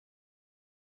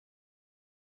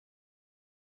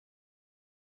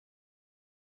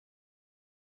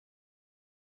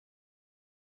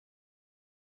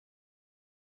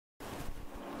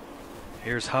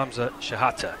Here's Hamza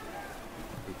Shehata,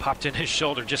 who popped in his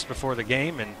shoulder just before the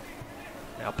game and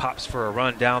now pops for a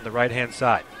run down the right-hand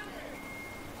side.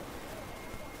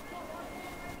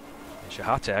 And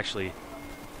Shehata actually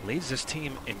leads this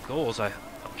team in goals. I'm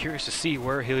curious to see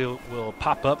where he will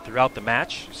pop up throughout the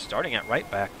match, starting at right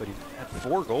back, but he had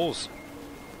 4 goals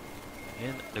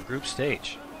in the group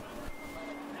stage.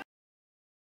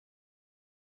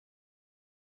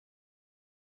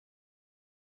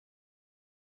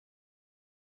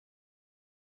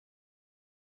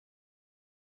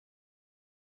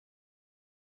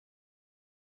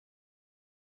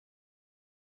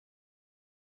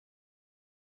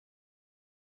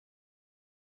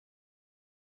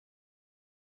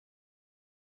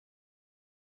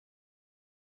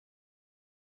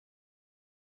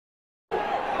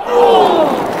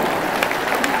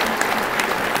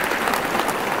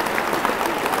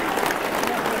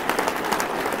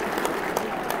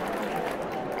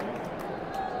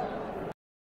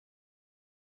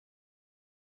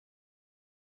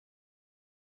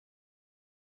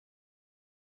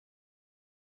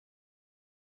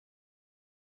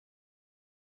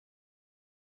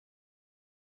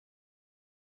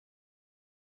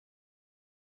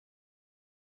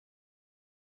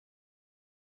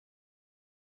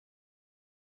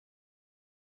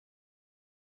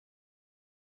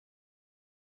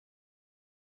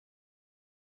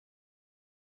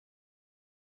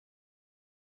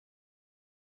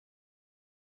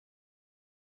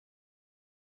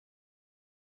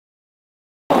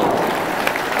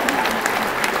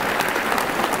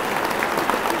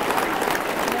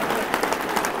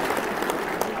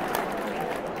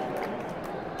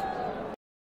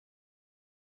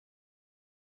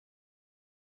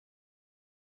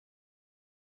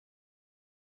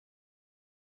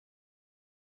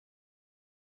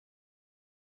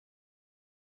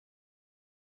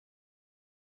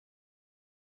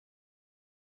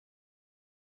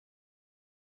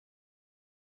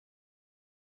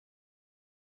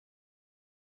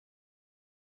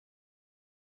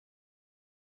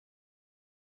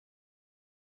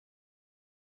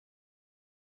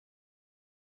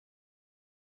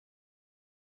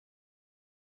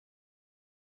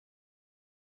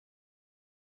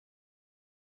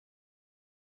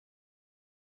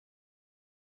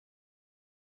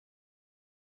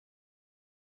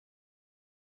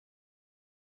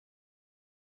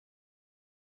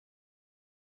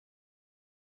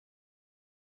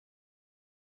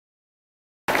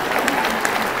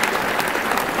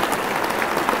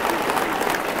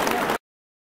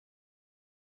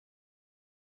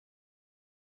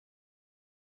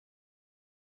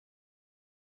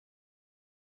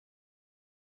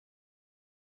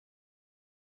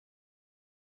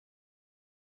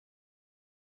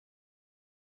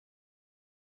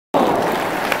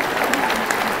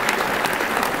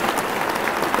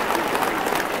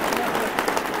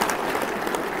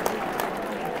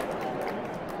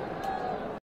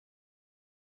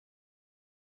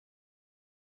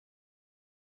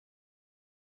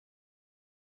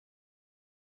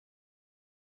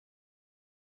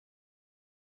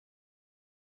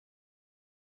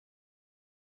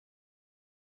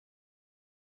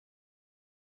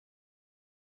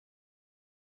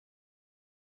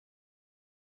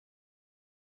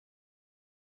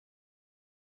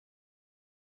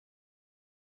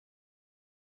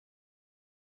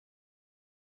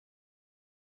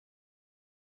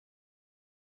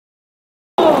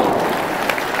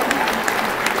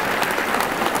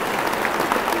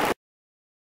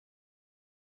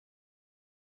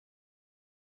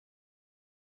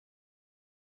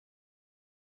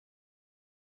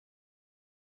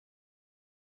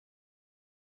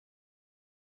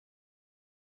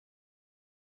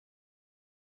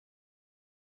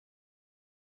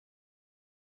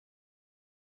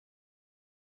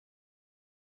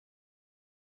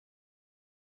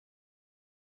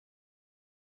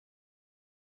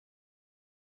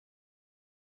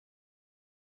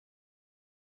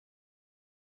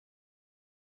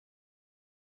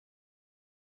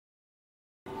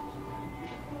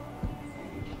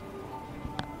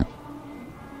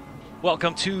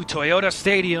 Welcome to Toyota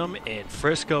Stadium in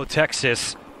Frisco,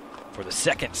 Texas for the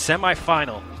second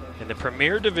semifinal in the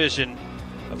Premier Division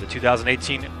of the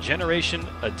 2018 Generation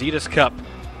Adidas Cup.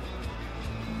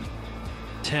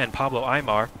 10, Pablo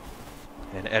Aymar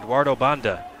and Eduardo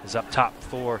Banda is up top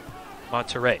for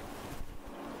Monterrey.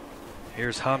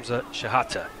 Here's Hamza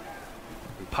Shehata,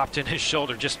 who popped in his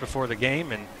shoulder just before the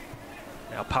game and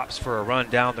now pops for a run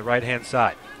down the right-hand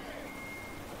side.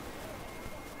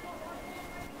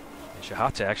 And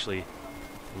Shehata actually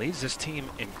leads this team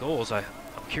in goals. I'm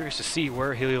curious to see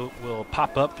where he will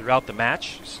pop up throughout the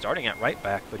match, starting at right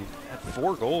back, but he had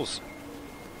 4 goals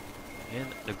in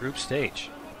the group stage.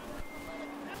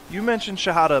 You mentioned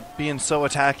Shehata being so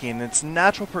attacking. It's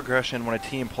natural progression when a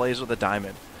team plays with a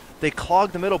diamond. They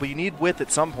clog the middle, but you need width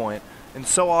at some point, and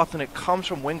so often it comes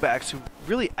from wingbacks who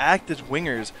really act as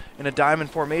wingers in a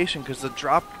diamond formation because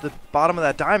the bottom of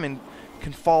that diamond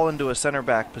can fall into a center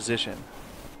back position.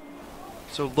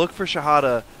 So look for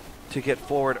Shehata to get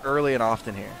forward early and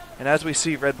often here. And as we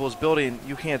see Red Bulls building,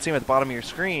 you can't see him at the bottom of your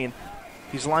screen.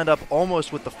 He's lined up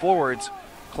almost with the forwards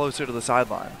closer to the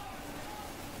sideline.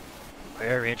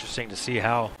 Very interesting to see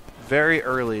how. Very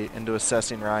early into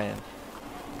assessing Ryan.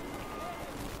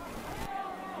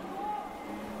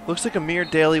 Looks like Amir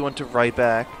Daly went to right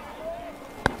back.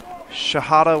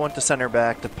 Shehata went to center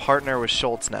back to partner with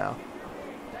Schultz now.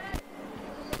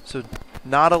 So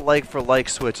not a like-for-like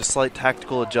switch, a slight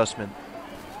tactical adjustment.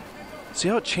 See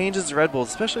how it changes the Red Bulls,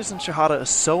 especially since Shehata is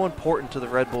so important to the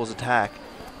Red Bulls' attack,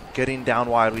 getting down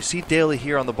wide. We see Daly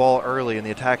here on the ball early in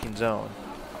the attacking zone.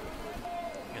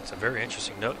 It's a very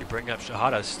interesting note. You bring up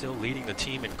Shehata still leading the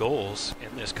team in goals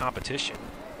in this competition.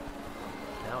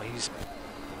 Now he's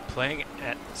playing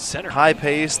at center. High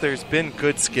pace, there's been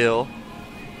good skill.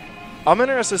 I'm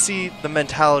interested to see the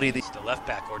mentality. The left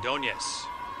back, Ordonez.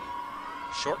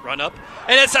 Short run up,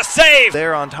 and it's a save!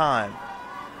 There on time.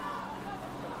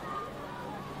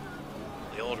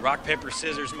 The old rock, paper,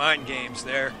 scissors mind games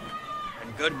there.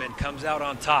 And Goodman comes out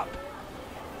on top.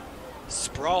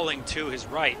 Sprawling to his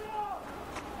right.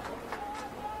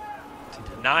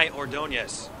 To deny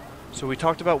Ordonez. So we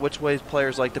talked about which ways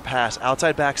players like to pass.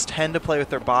 Outside backs tend to play with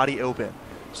their body open.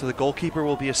 So the goalkeeper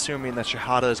will be assuming that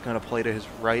Shehata is going to play to his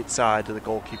right side to the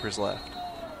goalkeeper's left.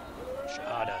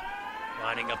 Shehata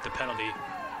lining up the penalty.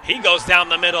 He goes down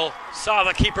the middle. Saw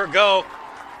the keeper go.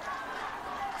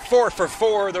 4 for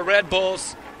 4, the Red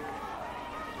Bulls.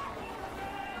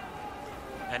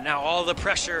 And now all the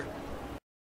pressure.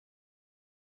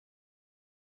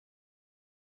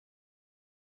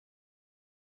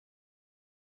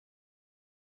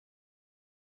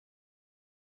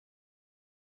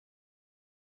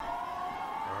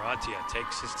 Morantia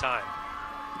takes his time.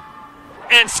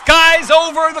 And skies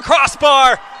over the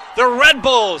crossbar. The Red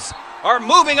Bulls are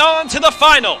moving on to the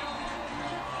final.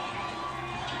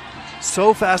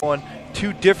 So fast.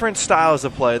 Two different styles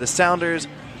of play. The Sounders,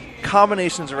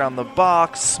 combinations around the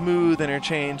box, smooth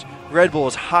interchange. Red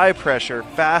Bulls, high pressure,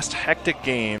 fast, hectic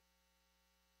game.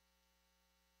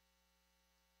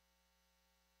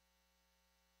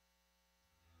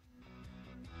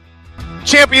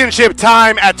 Championship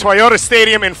time at Toyota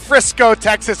Stadium in Frisco,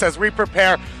 Texas, as we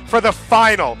prepare for the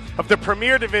final of the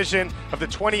Premier Division of the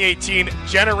 2018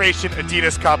 Generation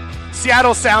Adidas Cup.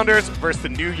 Seattle Sounders versus the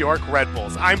New York Red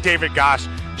Bulls. I'm David Gosh,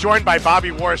 joined by Bobby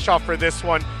Warshaw for this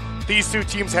one. These two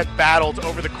teams had battled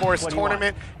over the course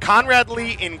tournament. Conrad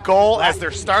Lee in goal as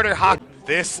their starter hockey.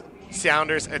 This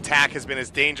Sounders attack has been as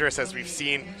dangerous as we've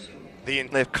seen.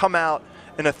 They've come out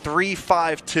in a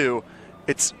 3-5-2.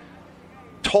 It's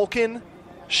Tolkien,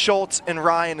 Schultz, and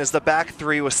Ryan as the back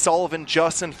three with Sullivan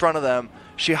just in front of them.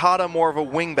 Shehata more of a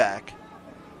wing back.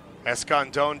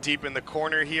 Escondón deep in the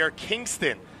corner here.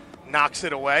 Kingston knocks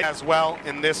it away as well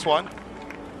in this one.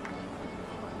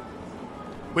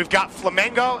 We've got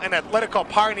Flamengo and Atletico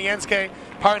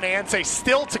Paranaense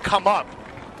still to come up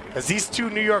as these two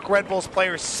New York Red Bulls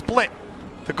players split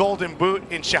the golden boot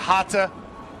in Shehata.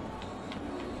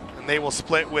 And they will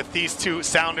split with these two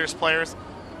Sounders players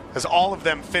as all of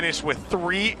them finish with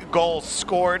 3 goals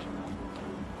scored.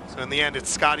 So in the end, it's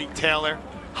Scotty Taylor,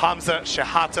 Hamza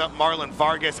Shehata, Marlon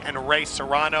Vargas, and Ray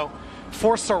Serrano.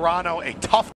 For Serrano, a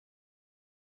tough